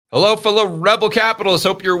Hello, fellow rebel capitalists.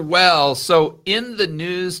 Hope you're well. So, in the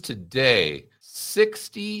news today,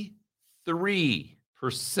 63%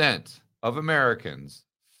 of Americans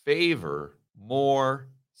favor more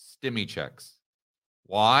stimmy checks.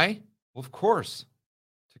 Why? Well, of course,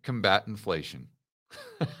 to combat inflation.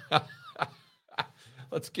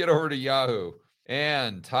 Let's get over to Yahoo.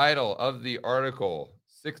 And title of the article,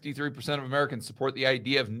 63% of Americans support the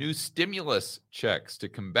idea of new stimulus checks to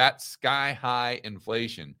combat sky-high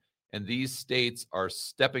inflation. And these states are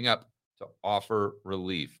stepping up to offer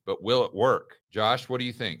relief. But will it work? Josh, what do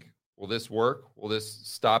you think? Will this work? Will this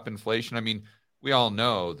stop inflation? I mean, we all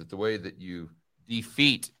know that the way that you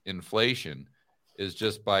defeat inflation is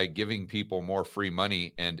just by giving people more free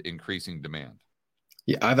money and increasing demand.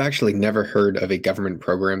 Yeah, I've actually never heard of a government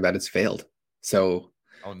program that has failed. So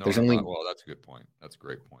Oh, no, there's no. only Well, that's a good point. That's a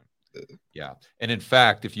great point. Yeah. And in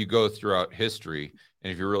fact, if you go throughout history,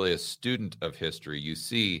 and if you're really a student of history, you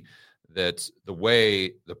see that the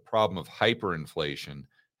way the problem of hyperinflation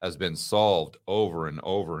has been solved over and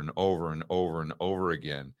over and over and over and over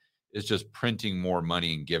again is just printing more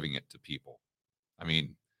money and giving it to people. I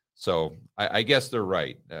mean, so I guess they're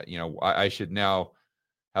right. I should now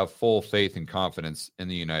have full faith and confidence in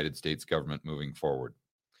the United States government moving forward.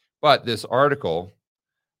 But this article,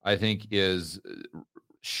 I think, is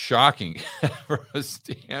shocking from a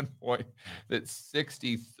standpoint that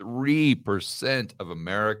 63% of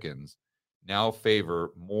Americans now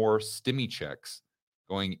favor more stimmy checks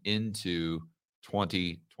going into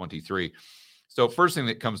 2023. So first thing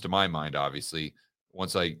that comes to my mind, obviously,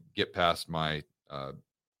 once I get past my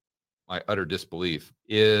my utter disbelief,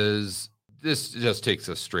 is this just takes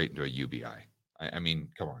us straight into a UBI. I mean,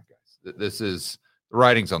 come on, guys. This is the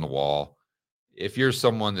writing's on the wall. If you're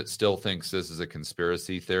someone that still thinks this is a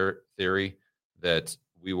conspiracy theory, that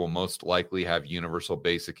we will most likely have universal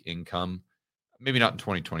basic income, maybe not in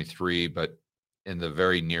 2023, but in the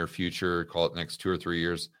very near future, call it next 2 or 3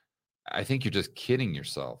 years, I think you're just kidding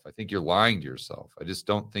yourself. I think you're lying to yourself. I just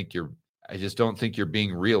don't think you're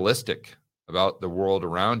being realistic about the world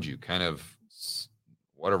around you, kind of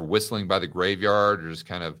whatever, whistling by the graveyard, or just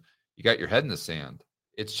kind of, you got your head in the sand.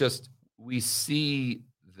 It's just, we see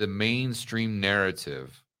the mainstream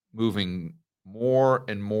narrative moving more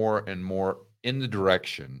and more and more in the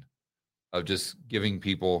direction of just giving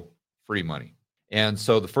people free money. And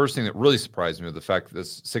so the first thing that really surprised me was the fact that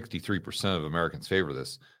this 63% of Americans favor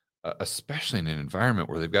this, especially in an environment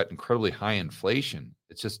where they've got incredibly high inflation.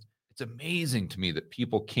 It's amazing to me that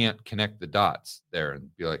people can't connect the dots there and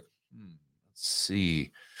be like, let's see,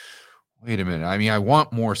 wait a minute. I mean, I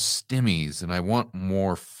want more stimmies and I want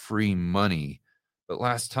more free money. But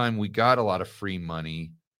last time we got a lot of free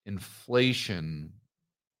money, inflation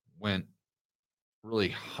went really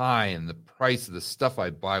high and the price of the stuff I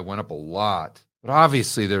buy went up a lot. But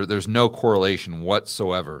obviously there's no correlation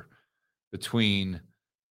whatsoever between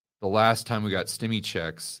the last time we got stimmy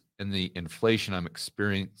checks and the inflation I'm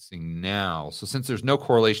experiencing now. So since there's no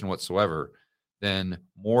correlation whatsoever, then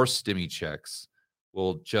more stimmy checks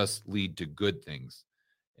will just lead to good things.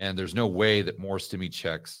 And there's no way that more stimmy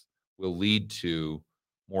checks will lead to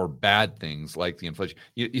more bad things like the inflation.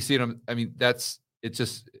 You see what I mean? It's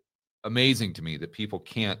just amazing to me that people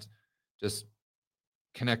can't just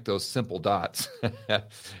connect those simple dots.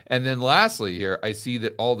 And then lastly here, I see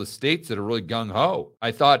that all the states that are really gung-ho.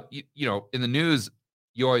 I thought, in the news,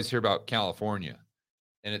 you always hear about California.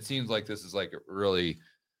 And it seems like this is like really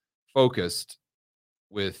focused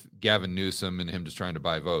with Gavin Newsom and him just trying to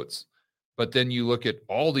buy votes. But then you look at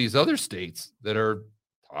all these other states that are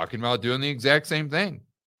talking about doing the exact same thing.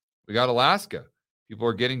 We got Alaska. People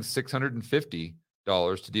are getting $650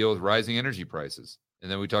 to deal with rising energy prices.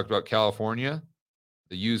 And then we talked about California.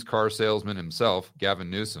 The used car salesman himself, Gavin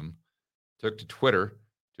Newsom, took to Twitter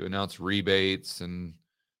to announce rebates and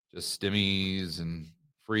just stimmies and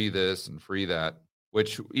free this and free that,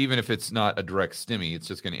 which even if it's not a direct stimmy, it's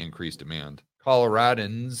just going to increase demand.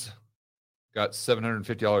 Coloradans got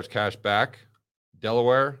 $750 cash back.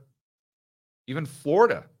 Delaware, even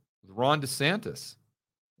Florida, with Ron DeSantis,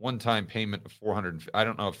 one-time payment of $400. I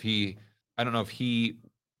don't know if he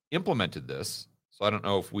implemented this, so I don't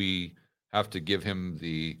know if we have to give him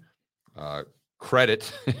the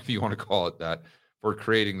credit, if you want to call it that, for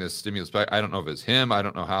creating this stimulus pack. I don't know if it's him. I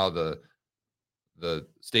don't know how the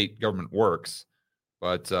state government works,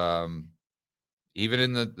 but even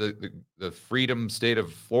in the freedom state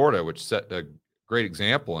of Florida, which set a great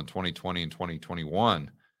example in 2020 and 2021,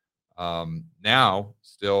 now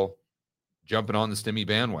still jumping on the stimmy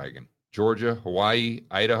bandwagon. Georgia, Hawaii,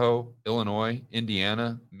 Idaho, Illinois,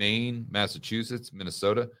 Indiana, Maine, Massachusetts,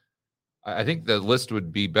 Minnesota. I think the list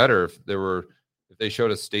would be better if they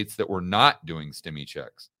showed us states that were not doing stimmy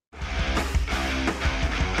checks.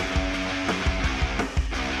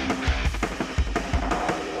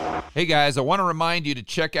 Hey guys, I want to remind you to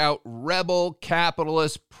check out Rebel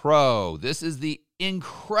Capitalist Pro. This is the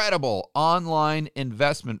incredible online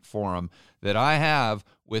investment forum that I have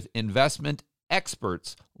with investment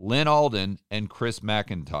experts Lynn Alden and Chris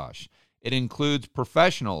McIntosh. It includes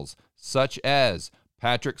professionals such as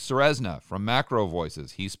Patrick Ceresna from Macro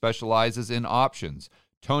Voices. He specializes in options.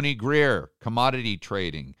 Tony Greer, commodity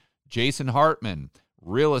trading. Jason Hartman,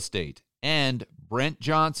 real estate. And Brent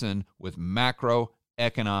Johnson with macro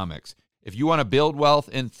economics. If you want to build wealth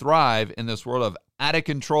and thrive in this world of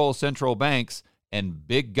out-of-control central banks and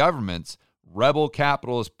big governments, Rebel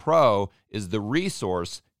Capitalist Pro is the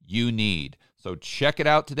resource you need. So check it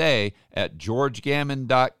out today at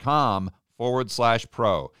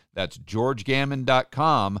georgegammon.com/pro. That's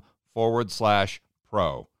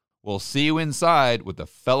georgegammon.com/pro. We'll see you inside with the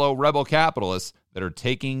fellow Rebel capitalists that are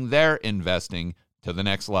taking their investing to the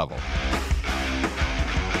next level.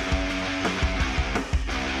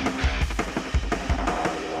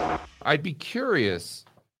 I'd be curious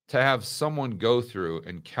to have someone go through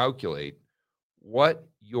and calculate what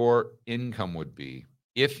your income would be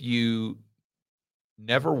if you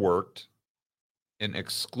never worked and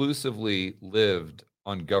exclusively lived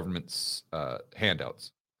on government's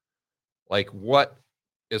handouts. Like what,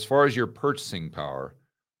 as far as your purchasing power,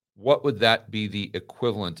 what would that be the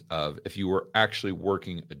equivalent of if you were actually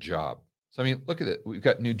working a job? So, I mean, look at it. We've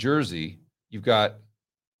got New Jersey. You've got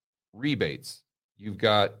rebates. You've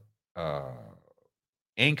got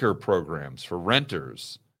anchor programs for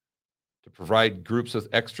renters to provide groups with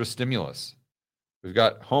extra stimulus. We've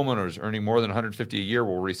got homeowners earning more than $150 a year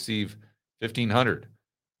will receive $1,500.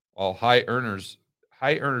 While high earners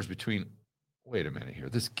between, wait a minute here,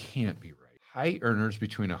 this can't be right. High earners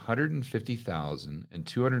between $150,000 and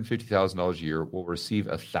 $250,000 a year will receive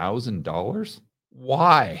 $1,000.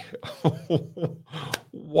 Why?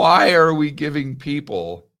 Why are we giving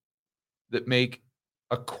people that make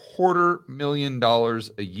 $250,000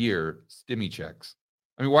 a year stimmy checks?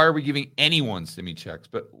 I mean, why are we giving anyone stimmy checks,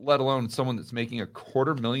 but let alone someone that's making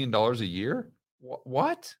 $250,000 a year?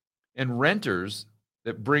 What? And renters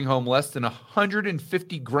that bring home less than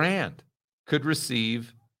 $150,000 could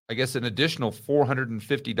receive, I guess, an additional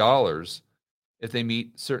 $450 if they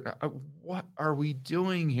meet certain. What are we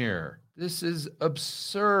doing here? This is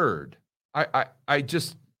absurd. I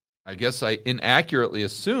guess I inaccurately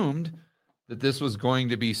assumed that this was going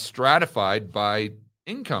to be stratified by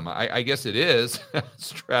income. I guess it is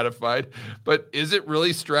stratified, but is it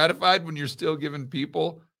really stratified when you're still giving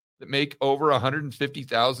people that make over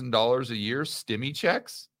 $150,000 a year stimmy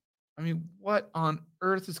checks? I mean, what on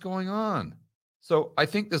earth is going on? So I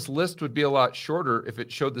think this list would be a lot shorter if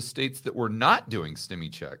it showed the states that were not doing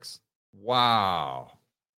stimmy checks. Wow.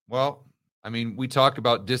 Well, I mean, we talk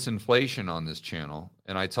about disinflation on this channel,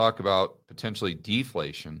 and I talk about potentially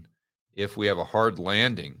deflation if we have a hard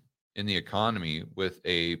landing in the economy with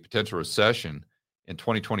a potential recession in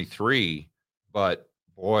 2023. But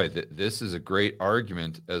boy, this is a great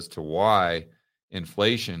argument as to why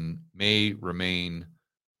inflation may remain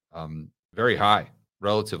very high,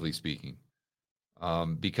 relatively speaking,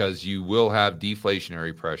 because you will have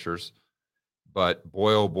deflationary pressures. But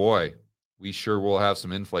boy, oh boy, we sure will have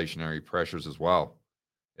some inflationary pressures as well.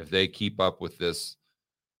 If they keep up with this,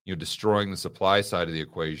 destroying the supply side of the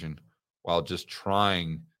equation while just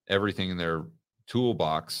trying everything in their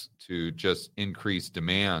toolbox to just increase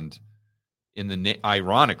demand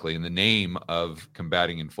ironically, in the name of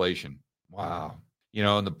combating inflation. Wow.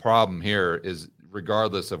 And the problem here is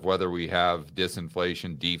regardless of whether we have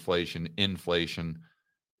disinflation, deflation, inflation,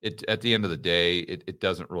 at the end of the day, it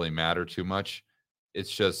doesn't really matter too much.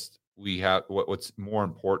 It's just we have what's more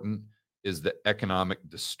important is the economic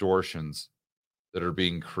distortions that are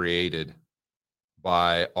being created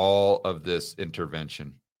by all of this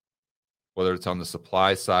intervention, whether it's on the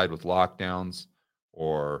supply side with lockdowns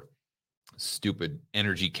or stupid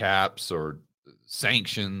energy caps or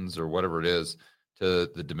sanctions or whatever it is,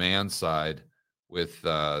 to the demand side with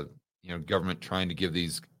government trying to give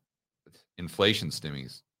these inflation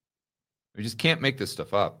stimmies. We just can't make this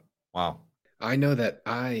stuff up. Wow. I know that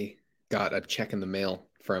I got a check in the mail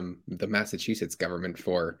from the Massachusetts government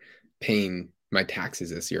for paying my taxes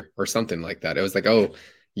this year or something like that. It was like, oh,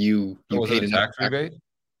 you paid a tax rebate?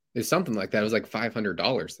 It's something like that. It was like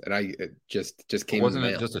 $500, and it just came. Wasn't in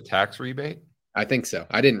the it mail. just a tax rebate? I think so.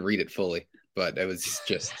 I didn't read it fully, but it was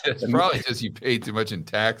just. It's probably just you paid too much in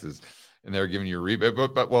taxes, and they're giving you a rebate.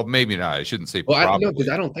 But well, maybe not. I shouldn't say. Well, probably. I don't know because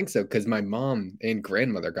I don't think so. Because my mom and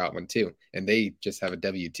grandmother got one too, and they just have a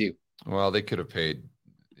W-2. Well, they could have paid.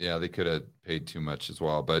 Yeah, they could have paid too much as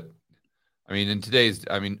well. But I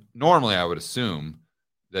mean, normally I would assume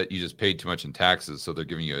that you just paid too much in taxes, so they're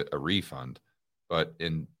giving you a refund. But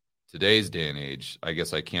in today's day and age, I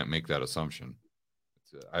guess I can't make that assumption.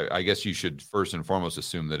 I guess you should first and foremost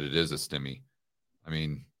assume that it is a stimmy. I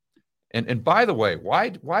mean, and by the way, why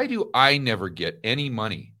do I never get any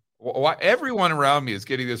money? Why everyone around me is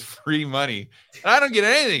getting this free money, and I don't get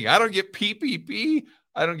anything. I don't get PPP.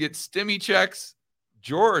 I don't get stimmy checks.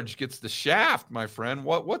 George gets the shaft, my friend.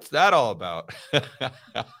 What's that all about?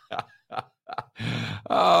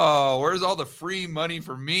 Oh, where's all the free money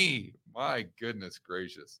for me? My goodness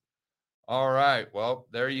gracious. All right. Well,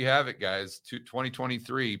 there you have it, guys.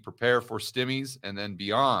 2023, prepare for stimmies, and then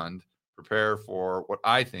beyond, prepare for what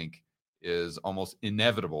I think is almost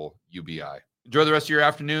inevitable UBI. Enjoy the rest of your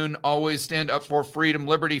afternoon. Always stand up for freedom,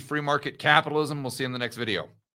 liberty, free market capitalism. We'll see you in the next video.